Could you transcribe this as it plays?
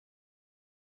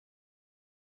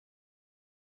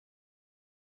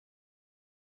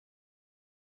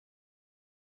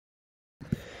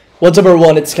What's up,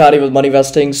 everyone? It's Scotty with Money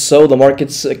Vesting. So the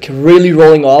market's really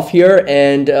rolling off here,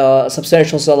 and a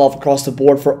substantial sell-off across the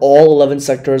board for all 11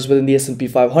 sectors within the S&P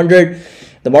 500.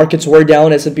 The markets were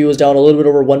down. S&P was down a little bit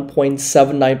over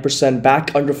 1.79%,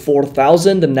 back under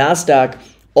 4,000. The Nasdaq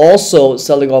also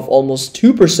selling off almost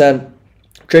 2%,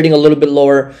 trading a little bit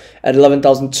lower at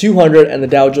 11,200, and the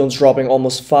Dow Jones dropping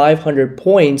almost 500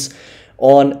 points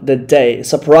on the day.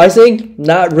 Surprising?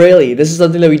 Not really. This is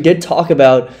something that we did talk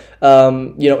about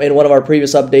in one of our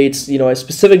previous updates. I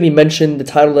specifically mentioned the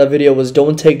title of that video was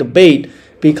 "Don't Take the Bait"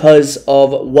 because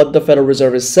of what the Federal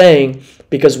Reserve is saying,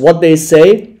 because what they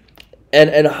say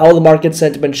and how the market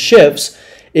sentiment shifts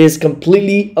is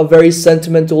completely a very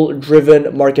sentimental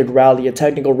driven market rally, a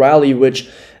technical rally, which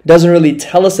doesn't really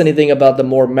tell us anything about the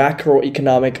more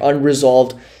macroeconomic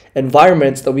unresolved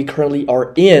environments that we currently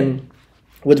are in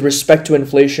with respect to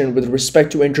inflation, with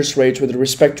respect to interest rates, with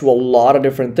respect to a lot of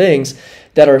different things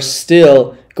that are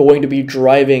still going to be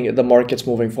driving the markets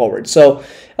moving forward. So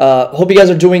hope you guys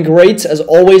are doing great. As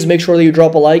always, make sure that you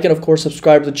drop a like and of course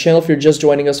subscribe to the channel if you're just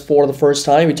joining us for the first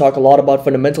time. We talk a lot about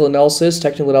fundamental analysis,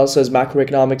 technical analysis,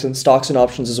 macroeconomics, and stocks and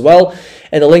options as well.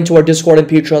 And the link to our Discord and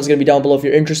Patreon is going to be down below if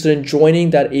you're interested in joining.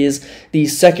 That is the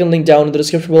second link down in the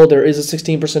description below. There is a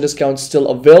 16% discount still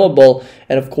available,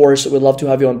 and of course we'd love to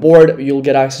have you on board. You'll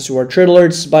get access to our trade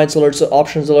alerts, buy and sell alerts,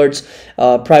 options alerts,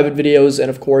 private videos, and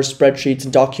of course spreadsheets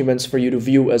and documents for you to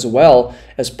view as well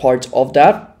as part of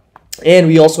that. And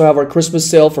we also have our Christmas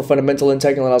sale for fundamental and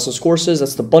technical analysis courses.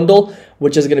 That's the bundle,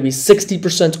 which is going to be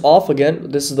 60% off. Again,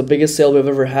 this is the biggest sale we've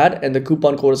ever had, and the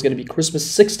coupon code is going to be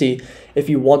Christmas60 if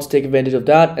you want to take advantage of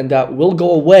that, and that will go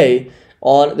away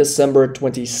on December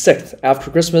 26th. After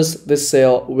Christmas, this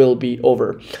sale will be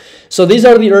over. So these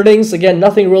are the earnings. Again,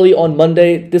 nothing really on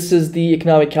Monday. This is the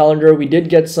economic calendar. We did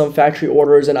get some factory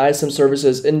orders and ISM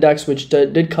services index, which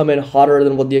did come in hotter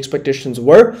than what the expectations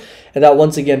were. And that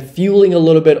once again fueling a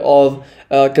little bit of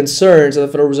concerns that the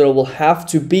Federal Reserve will have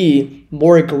to be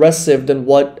more aggressive than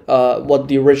what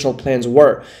the original plans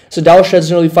were. So Dow sheds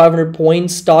nearly 500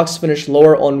 points. Stocks finished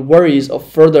lower on worries of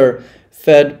further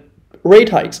Fed rate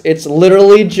hikes. It's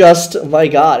literally just, my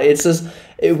God, it's just,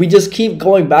 we just keep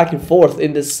going back and forth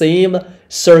in the same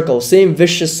circle, same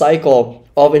vicious cycle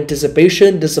of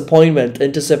anticipation, disappointment,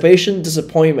 anticipation,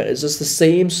 disappointment. It's just the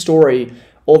same story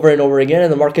over and over again,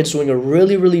 and the market's doing a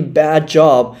really, really bad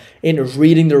job in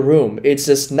reading the room. It's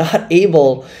just not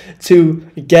able to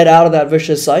get out of that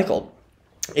vicious cycle.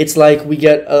 It's like we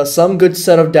get some good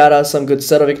set of data, some good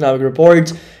set of economic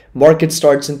reports, market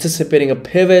starts anticipating a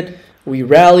pivot, we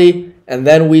rally, and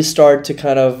then we start to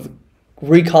kind of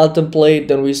recontemplate,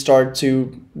 then we start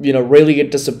to really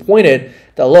get disappointed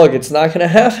that look, it's not going to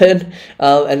happen,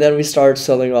 and then we start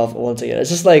selling off once again. It's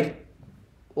just like,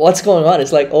 what's going on?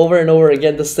 It's like over and over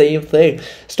again the same thing.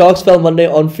 Stocks fell Monday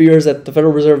on fears that the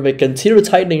Federal Reserve may continue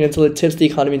tightening until it tips the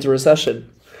economy into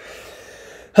recession.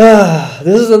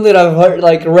 This is something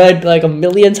I've read a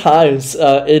million times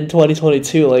in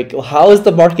 2022. Like, how is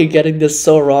the market getting this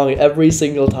so wrong every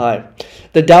single time?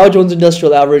 The Dow Jones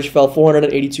Industrial Average fell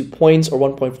 482 points, or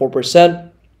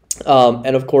 1.4%.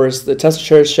 And of course, the Tesla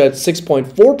shares shed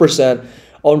 6.4%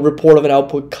 on report of an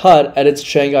output cut at its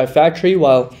Shanghai factory,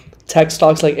 while tech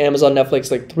stocks like Amazon, Netflix,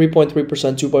 3.3%,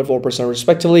 2.4%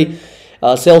 respectively.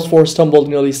 Salesforce tumbled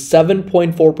nearly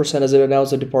 7.4% as it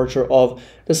announced the departure of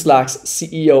the Slack's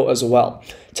CEO as well.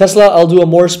 Tesla, I'll do a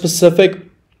more specific,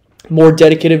 more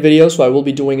dedicated video, so I will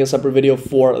be doing a separate video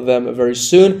for them very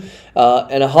soon.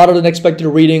 And a hotter than expected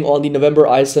reading on the November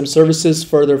ISM services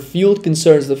further fueled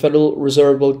concerns the Federal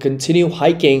Reserve will continue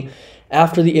hiking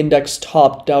after the index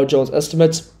topped Dow Jones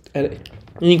estimates and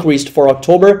increased for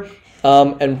October.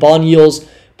 And bond yields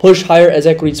pushed higher as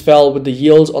equities fell, with the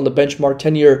yields on the benchmark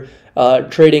 10-year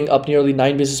trading up nearly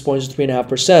 9 basis points to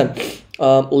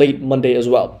 3.5% late Monday as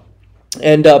well.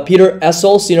 And Peter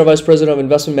Essel, Senior Vice President of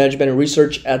Investment Management and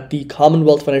Research at the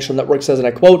Commonwealth Financial Network, says, and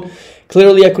I quote,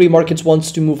 "Clearly equity markets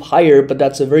wants to move higher, but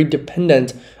that's very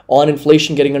dependent on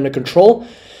inflation getting under control.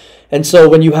 And so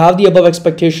when you have the above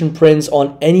expectation prints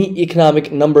on any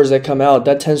economic numbers that come out,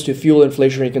 that tends to fuel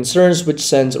inflationary concerns, which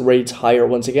sends rates higher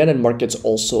once again and markets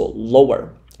also lower."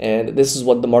 And this is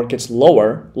what the markets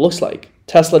lower looks like.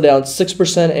 Tesla down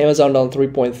 6%, Amazon down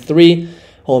 3.3%,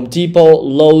 Home Depot,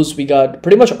 Lowe's. We got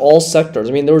pretty much all sectors.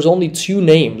 I mean, there was only two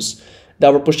names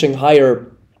that were pushing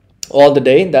higher on the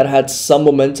day that had some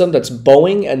momentum. That's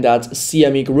Boeing and that's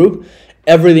CME Group.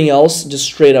 Everything else just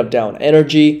straight up down.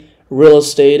 Energy, real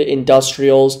estate,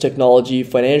 industrials, technology,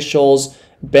 financials,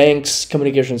 banks,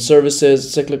 communication services,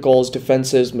 cyclicals,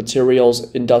 defensives,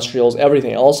 materials, industrials,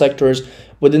 everything, all sectors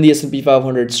within the S&P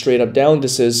 500 straight up down.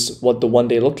 This is what the one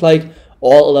day looked like.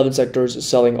 all 11 sectors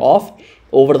selling off.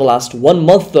 Over the last 1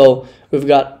 month, though, we've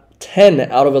got 10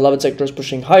 out of 11 sectors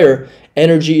pushing higher.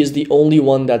 Energy is the only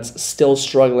one that's still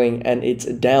struggling, and it's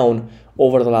down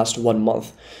over the last 1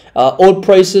 month. Oil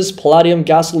prices, palladium,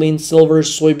 gasoline, silver,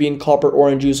 soybean, copper,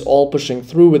 orange juice all pushing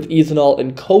through, with ethanol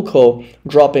and cocoa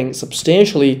dropping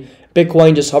substantially.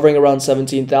 Bitcoin just hovering around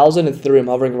 17,000, Ethereum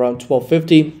hovering around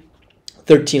 1250,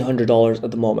 $1,300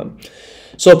 at the moment.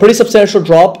 So a pretty substantial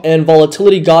drop, and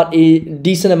volatility got a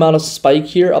decent amount of spike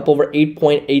here, up over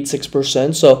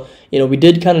 8.86%. So, we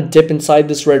did kind of dip inside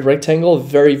this red rectangle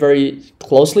very, very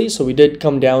closely. So we did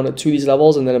come down to these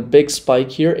levels, and then a big spike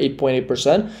here,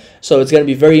 8.8%. So it's going to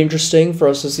be very interesting for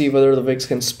us to see whether the VIX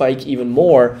can spike even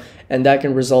more, and that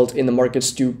can result in the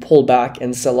markets to pull back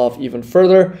and sell off even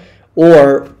further,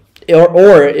 or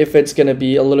if it's going to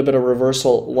be a little bit of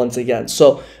reversal once again.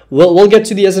 So we'll get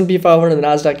to the S&P 500 and the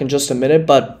NASDAQ in just a minute,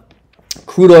 but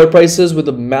crude oil prices with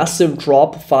a massive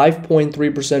drop,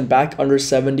 5.3% back under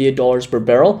 $78 per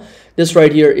barrel. This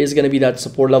right here is going to be that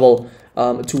support level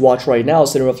to watch right now,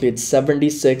 sitting roughly at $76,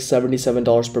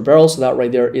 $77 per barrel. So that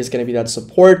right there is going to be that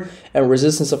support, and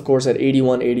resistance, of course, at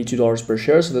 $81, $82 per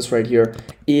share. So this right here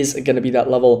is going to be that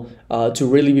level to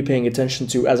really be paying attention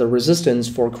to as a resistance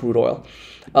for crude oil.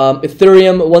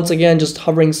 Ethereum, once again, just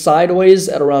hovering sideways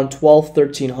at around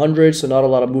 1,1300, so not a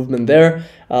lot of movement there.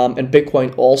 And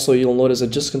Bitcoin also, you'll notice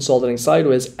it just consolidating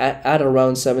sideways at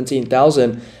around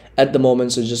 17,000 at the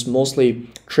moment, so just mostly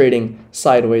trading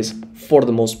sideways for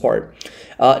the most part.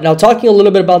 Now, talking a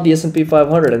little bit about the S&P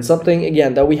 500, and something,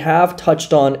 again, that we have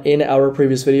touched on in our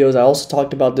previous videos. I also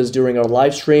talked about this during our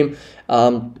live stream.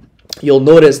 You'll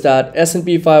notice that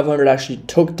S&P 500 actually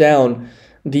took down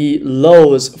the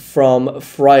lows from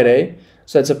Friday.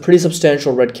 So it's a pretty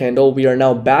substantial red candle. We are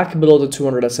now back below the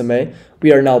 200 SMA.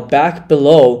 We are now back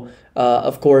below,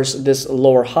 of course, this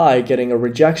lower high, getting a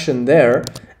rejection there.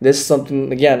 This is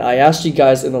something, again, I asked you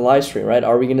guys in the live stream, right?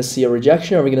 Are we going to see a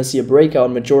rejection? Are we going to see a breakout?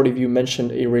 Majority of you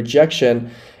mentioned a rejection,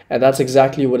 and that's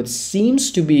exactly what it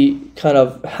seems to be kind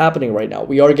of happening right now.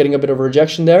 We are getting a bit of a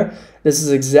rejection there. This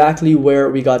is exactly where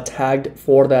we got tagged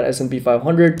for that S&P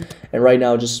 500, and right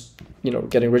now just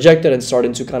getting rejected and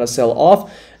starting to kind of sell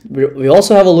off. We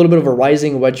also have a little bit of a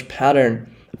rising wedge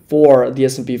pattern for the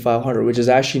S&P 500, which is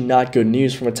actually not good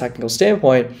news from a technical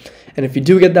standpoint. And if you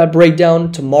do get that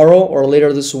breakdown tomorrow or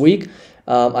later this week,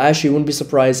 I actually wouldn't be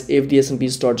surprised if the S&P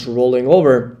starts rolling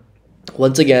over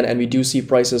once again, and we do see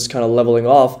prices kind of leveling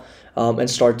off and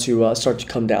start to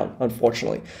come down,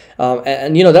 unfortunately.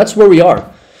 And that's where we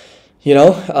are.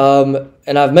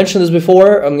 And I've mentioned this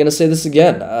before, I'm going to say this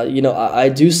again. I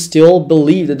do still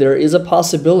believe that there is a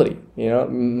possibility,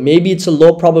 maybe it's a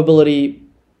low probability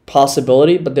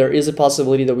possibility, but there is a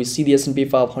possibility that we see the S&P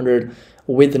 500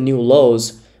 with the new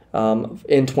lows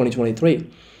in 2023,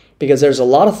 because there's a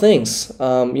lot of things,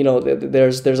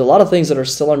 there's a lot of things that are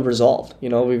still unresolved.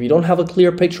 If you don't have a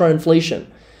clear picture on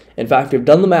inflation, in fact, we've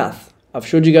done the math. I've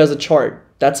showed you guys a chart.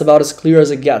 That's about as clear as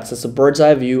it gets. It's a bird's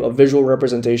eye view, a visual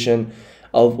representation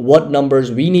of what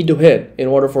numbers we need to hit in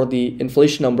order for the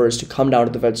inflation numbers to come down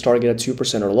to the Fed's target at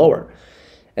 2% or lower.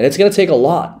 And it's going to take a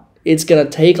lot. It's going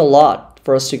to take a lot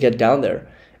for us to get down there.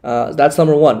 That's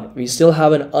number one. We still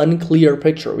have an unclear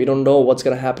picture. We don't know what's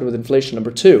going to happen with inflation.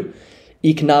 Number two,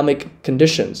 economic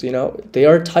conditions. They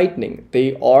are tightening.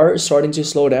 They are starting to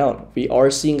slow down. We are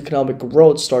seeing economic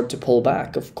growth start to pull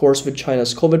back. Of course, with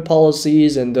China's COVID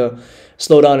policies and the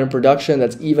slowdown in production,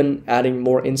 that's even adding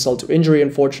more insult to injury,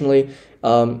 unfortunately.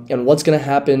 And what's going to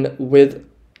happen with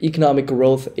economic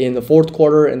growth in the fourth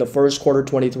quarter, in the first quarter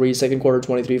 23, second quarter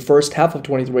 23, first half of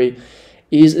 23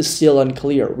 is still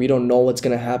unclear. We don't know what's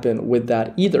going to happen with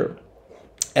that either.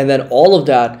 And then all of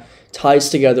that ties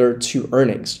together to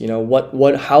earnings.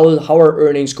 How are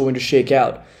earnings going to shake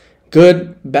out?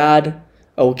 Good, bad,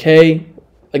 okay?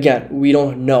 Again, we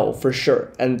don't know for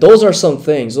sure. And those are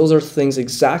things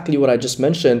exactly what I just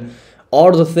mentioned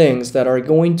are the things that are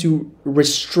going to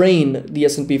restrain the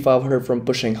S&P 500 from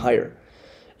pushing higher.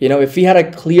 If we had a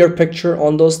clear picture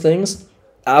on those things,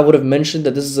 I would have mentioned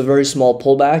that this is a very small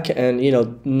pullback, and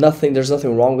there's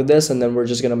nothing wrong with this, and then we're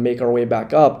just going to make our way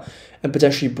back up and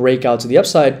potentially break out to the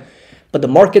upside. But the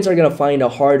markets are going to find a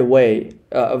hard way,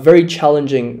 a very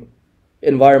challenging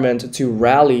environment to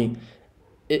rally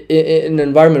in an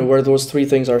environment where those three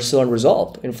things are still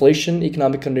unresolved: inflation,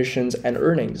 economic conditions, and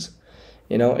earnings.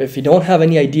 If you don't have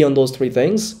any idea on those three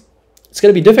things, it's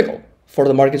going to be difficult for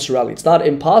the markets to rally. It's not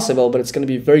impossible, but it's going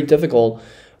to be very difficult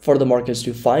for the markets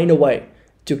to find a way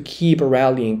to keep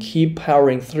rallying, keep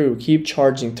powering through, keep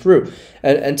charging through.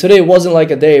 And today wasn't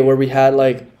like a day where we had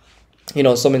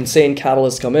some insane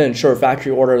catalysts come in. Sure,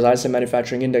 factory orders, ISM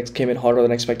manufacturing index came in harder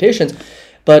than expectations.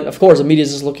 But of course, the media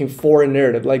is just looking for a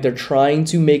narrative. Like they're trying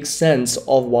to make sense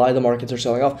of why the markets are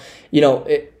selling off.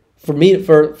 For me,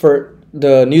 for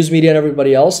the news media and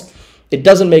everybody else, it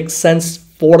doesn't make sense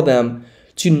for them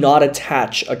to not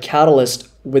attach a catalyst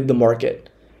with the market.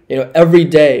 Every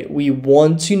day we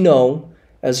want to know,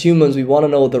 as humans, we want to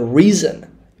know the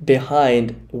reason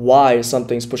behind why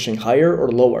something's pushing higher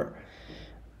or lower.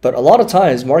 But a lot of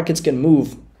times markets can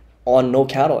move on no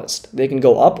catalyst. They can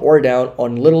go up or down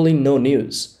on literally no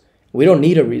news. We don't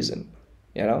need a reason.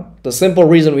 The simple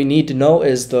reason we need to know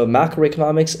is the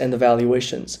macroeconomics and the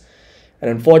valuations. And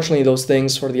unfortunately, those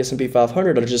things for the S&P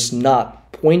 500 are just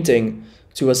not pointing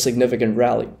to a significant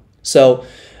rally. So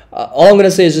all I'm going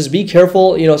to say is just be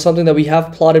careful. Something that we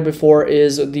have plotted before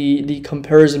is the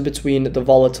comparison between the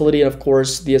volatility and, of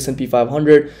course, the S&P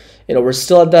 500. We're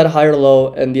still at that higher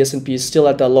low and the S&P is still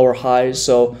at that lower high.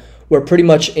 So we're pretty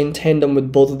much in tandem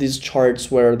with both of these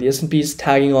charts where the S&P is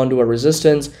tagging onto a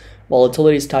resistance,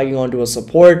 volatility is tagging onto a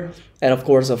support, and of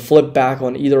course a flip back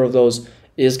on either of those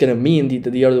is going to mean that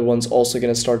the other one's also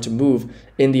going to start to move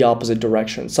in the opposite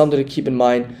direction. Something to keep in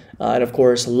mind. And of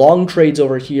course, long trades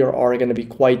over here are going to be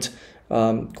quite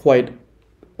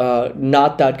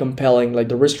not that compelling. Like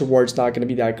the risk reward's not going to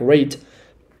be that great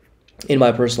in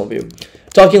my personal view.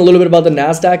 Talking a little bit about the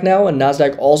NASDAQ now, and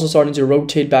NASDAQ also starting to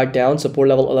rotate back down, support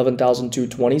level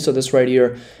 11,220. So this right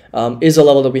here is a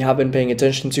level that we have been paying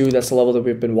attention to. That's the level that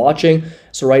we've been watching.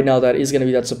 So right now that is going to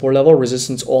be that support level,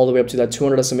 resistance all the way up to that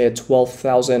 200 SMA at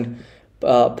 12,000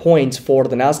 points for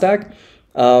the NASDAQ.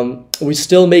 We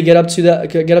still may get up to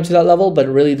that level, but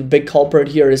really the big culprit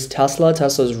here is Tesla.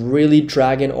 Tesla is really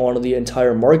dragging on the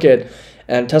entire market,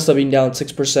 and Tesla being down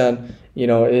 6%.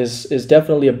 Is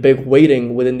definitely a big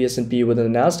weighting within the S&P,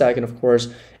 within the NASDAQ. And of course,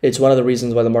 it's one of the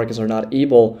reasons why the markets are not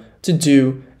able to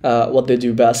do what they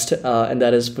do best, and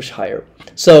that is push higher.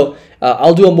 So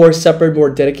I'll do a more separate, more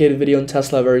dedicated video on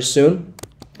Tesla very soon.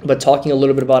 But talking a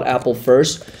little bit about Apple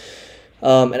first.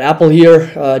 And Apple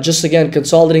here, just again,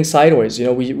 consolidating sideways.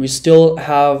 We still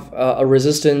have a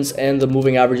resistance and the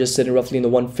moving averages sitting roughly in the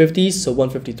 150s, so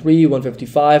 153,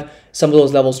 155, some of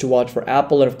those levels to watch for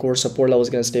Apple. And of course, support level is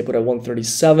going to stay put at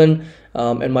 137,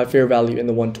 and my fair value in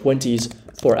the 120s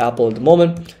for Apple at the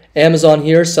moment. Amazon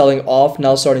here selling off,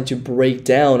 now starting to break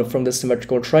down from this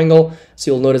symmetrical triangle. So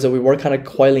you'll notice that we were kind of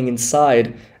coiling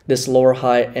inside this lower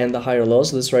high and the higher low.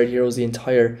 So this right here was the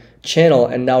entire channel,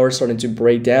 and now we're starting to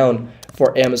break down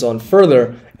for Amazon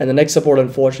further, and the next support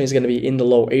unfortunately is going to be in the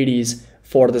low 80s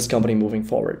for this company moving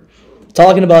forward.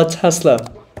 Talking about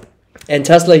Tesla, and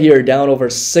Tesla here down over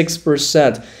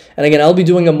 6%. And again, I'll be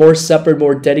doing a more separate,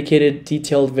 more dedicated,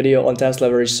 detailed video on Tesla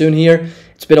very soon here.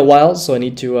 It's been a while, so I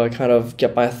need to kind of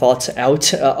get my thoughts out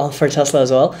for Tesla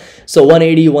as well. So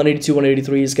 180, 182,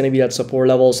 183 is going to be that support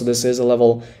level. So this is a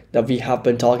level that we have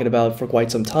been talking about for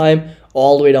quite some time,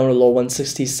 all the way down to low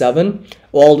 167,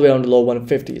 all the way down to low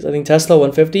 150s. I think Tesla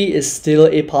 150 is still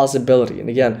a possibility. And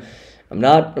again, I'm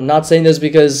not saying this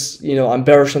because I'm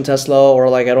bearish on Tesla, or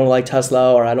like I don't like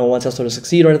Tesla, or I don't want Tesla to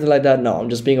succeed or anything like that. No, I'm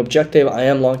just being objective. I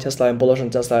am long Tesla, I'm bullish on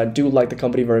Tesla. I do like the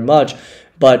company very much,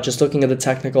 but just looking at the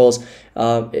technicals,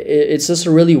 it's just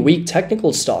a really weak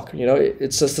technical stock.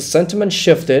 It's just the sentiment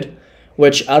shifted,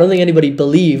 which I don't think anybody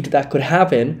believed that could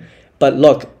happen. But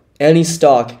look, any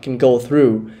stock can go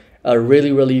through a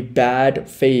really, really bad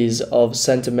phase of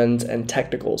sentiment and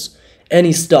technicals.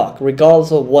 Any stock,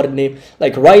 regardless of what it name,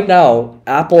 like right now,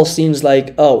 Apple seems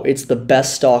like, oh, it's the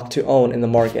best stock to own in the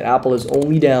market. Apple is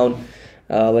only down,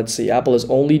 let's see, Apple is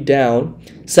only down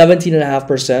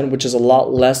 17.5%, which is a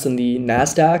lot less than the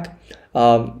NASDAQ,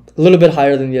 a little bit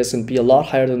higher than the S&P, a lot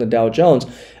higher than the Dow Jones.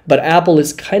 But Apple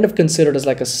is kind of considered as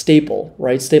like a staple,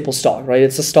 right? Staple stock, right?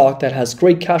 It's a stock that has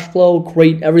great cash flow,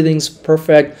 great, everything's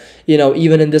perfect.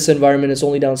 Even in this environment, it's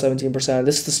only down 17%.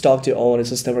 This is the stock to own.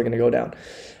 It's just never going to go down.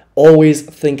 Always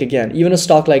think again. Even a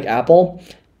stock like Apple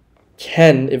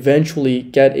can eventually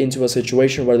get into a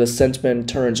situation where the sentiment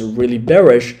turns really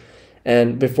bearish,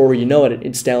 and before you know it,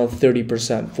 it's down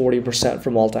 30%, 40%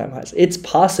 from all-time highs. It's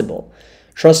possible.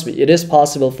 Trust me, it is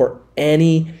possible for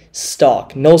any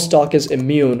stock. No stock is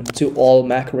immune to all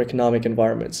macroeconomic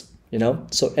environments,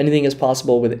 So anything is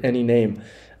possible with any name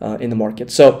in the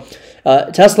market. So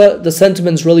Tesla, the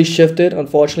sentiment's really shifted.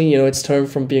 Unfortunately, it's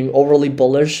turned from being overly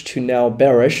bullish to now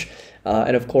bearish.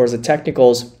 And of course, the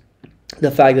technicals, the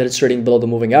fact that it's trading below the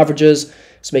moving averages,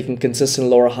 it's making consistent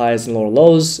lower highs and lower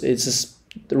lows. It's just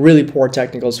really poor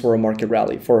technicals for a market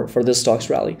rally, for this stock's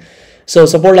rally. So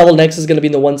support level next is going to be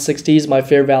in the 160s. My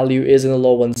fair value is in the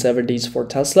low 170s for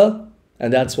Tesla.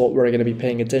 And that's what we're going to be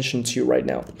paying attention to right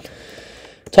now.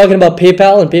 Talking about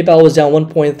PayPal, and PayPal was down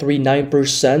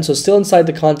 1.39%, so still inside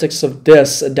the context of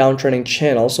this downtrending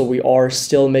channel. So we are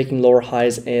still making lower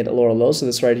highs and lower lows. So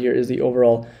this right here is the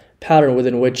overall pattern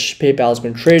within which PayPal has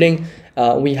been trading.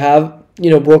 We have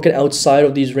broken outside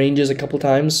of these ranges a couple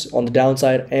times on the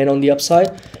downside and on the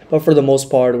upside, but for the most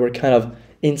part we're kind of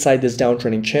inside this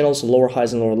downtrending channel, so lower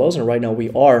highs and lower lows, and right now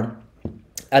we are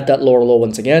at that lower low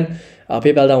once again.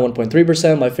 PayPal down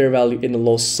 1.3%, my fair value in the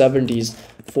low 70s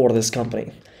for this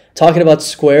company. Talking about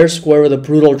Square with a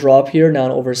brutal drop here,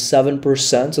 down over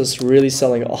 7%, so it's really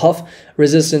selling off.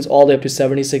 Resistance all the way up to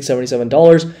 $76,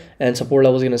 $77, and support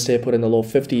level is going to stay put in the low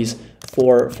 50s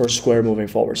for Square moving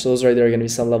forward. So those right there are going to be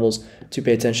some levels to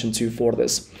pay attention to for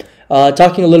this.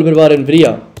 Talking a little bit about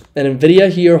NVIDIA. And NVIDIA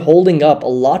here holding up a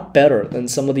lot better than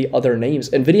some of the other names.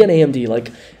 NVIDIA and AMD,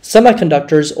 like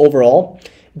semiconductors overall,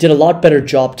 did a lot better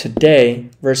job today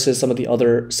versus some of the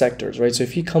other sectors, right? So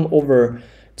if you come over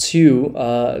to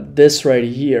this right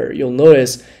here, you'll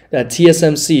notice that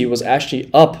TSMC was actually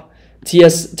up.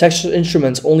 Texas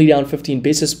Instruments only down 15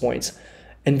 basis points.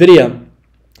 NVIDIA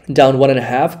down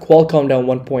 1.5, Qualcomm down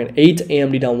 1.8,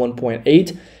 AMD down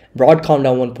 1.8, Broadcom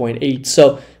down 1.8.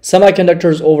 So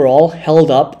semiconductors overall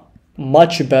held up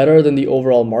much better than the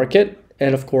overall market,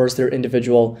 and of course their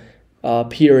individual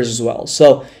peers as well.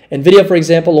 So NVIDIA, for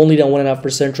example, only down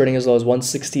 1.5%, trading as low as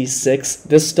 166.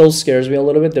 This still scares me a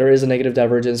little bit. There is a negative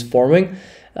divergence forming,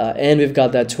 and we've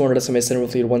got that 200 SMA center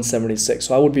roughly at 176.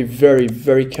 So I would be very,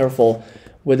 very careful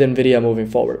with NVIDIA moving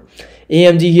forward.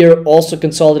 AMD here also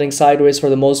consolidating sideways for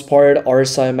the most part.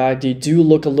 RSI and MACD do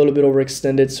look a little bit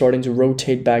overextended, starting to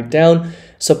rotate back down.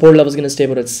 Support level is going to stay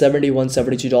put at $71,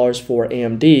 $72 for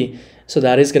AMD. So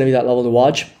that is going to be that level to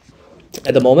watch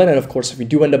at the moment. And of course, if we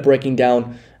do end up breaking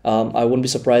down, I wouldn't be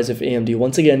surprised if AMD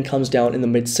once again comes down in the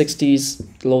mid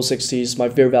 60s, low 60s. My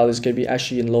fair value is going to be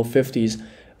actually in low 50s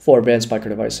for advanced micro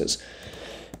devices.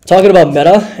 Talking about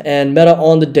Meta, and Meta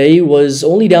on the day was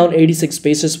only down 86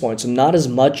 basis points, so not as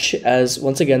much as,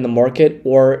 once again, the market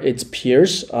or its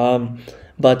peers. But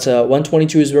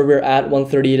 122 is where we're at.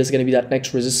 138 is going to be that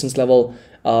next resistance level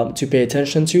to pay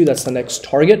attention to. That's the next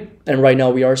target. And right now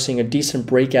we are seeing a decent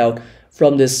breakout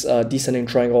from this descending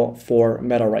triangle for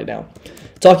Meta right now.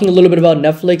 Talking a little bit about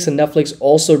Netflix, and Netflix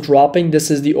also dropping. This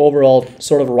is the overall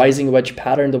sort of rising wedge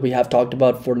pattern that we have talked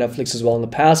about for Netflix as well in the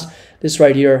past. This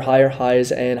right here, higher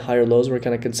highs and higher lows. We're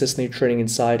kind of consistently trading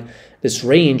inside this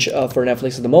range for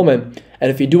Netflix at the moment.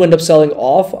 And if you do end up selling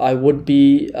off, I would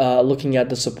be looking at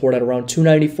the support at around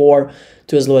 294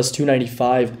 to as low as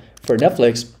 295 for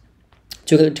Netflix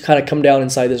to kind of come down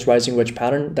inside this rising wedge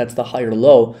pattern. That's the higher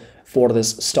low for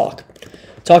this stock.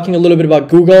 Talking a little bit about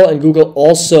Google, and Google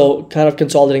also kind of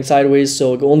consolidating sideways,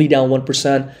 so only down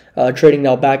 1%, trading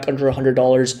now back under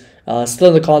 $100, still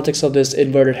in the context of this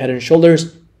inverted head and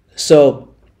shoulders. So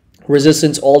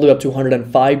resistance all the way up to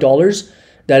 $105.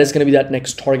 That is going to be that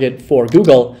next target for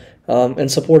Google,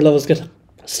 and support level is going to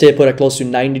stay put at close to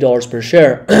 $90 per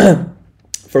share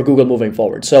for Google moving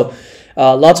forward. So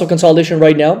lots of consolidation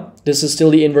right now. This is still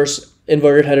the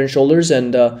inverted head and shoulders,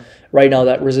 and right now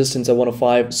that resistance at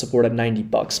 105, support at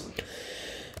 $90.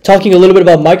 Talking a little bit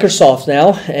about Microsoft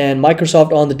now, and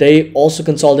Microsoft on the day also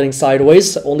consolidating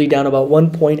sideways, only down about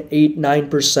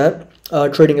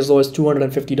 1.89%, trading as low as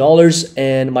 $250,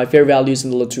 and my fair value is in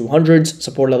the low 200s.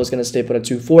 Support level is going to stay put at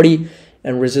 240,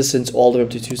 and resistance all the way up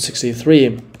to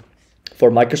 263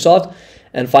 for Microsoft.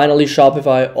 And finally,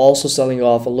 Shopify also selling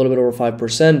off a little bit over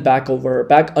 5%, back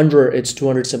under its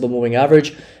 200 simple moving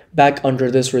average, back under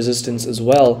this resistance as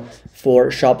well for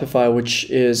Shopify, which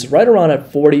is right around at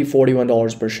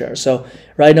 $41 per share. So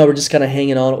right now we're just kind of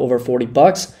hanging on over 40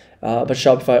 bucks, but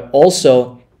Shopify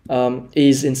also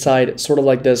is inside sort of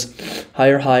like this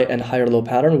higher high and higher low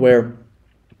pattern where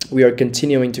we are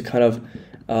continuing to kind of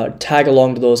tag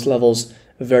along to those levels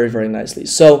very, very nicely.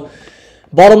 So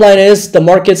bottom line is the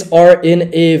markets are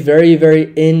in a very,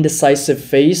 very indecisive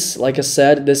phase. Like I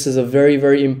said, this is a very,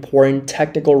 very important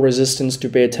technical resistance to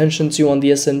pay attention to on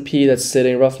the S&P. That's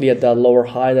sitting roughly at that lower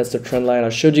high. That's the trend line I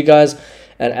showed you guys.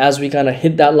 And as we kind of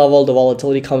hit that level, the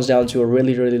volatility comes down to a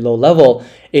really, really low level.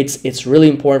 It's really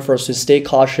important for us to stay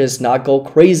cautious, not go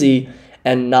crazy,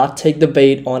 and not take the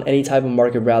bait on any type of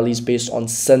market rallies based on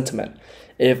sentiment.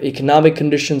 If economic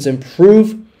conditions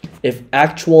improve, if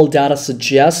actual data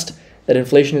suggest that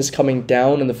inflation is coming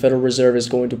down and the Federal Reserve is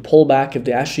going to pull back, if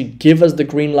they actually give us the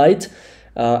green light,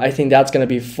 I think that's going to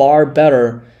be far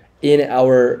better in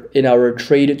our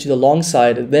trade to the long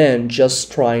side than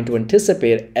just trying to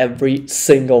anticipate every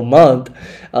single month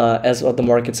as what the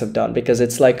markets have done, because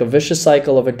it's like a vicious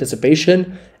cycle of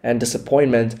anticipation and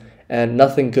disappointment, and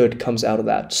nothing good comes out of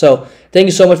that. So thank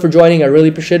you so much for joining. I really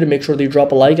appreciate it. Make sure that you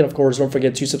drop a like, and of course, don't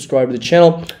forget to subscribe to the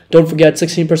channel. Don't forget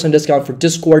 16% discount for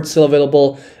Discord, still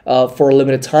available for a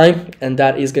limited time, and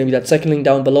that is going to be that second link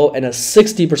down below, and a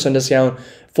 60% discount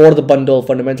for the bundle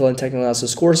fundamental and technical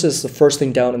analysis courses. The first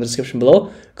thing down in the description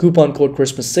below. Coupon code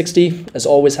Christmas60. As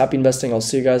always, happy investing. I'll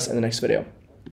see you guys in the next video.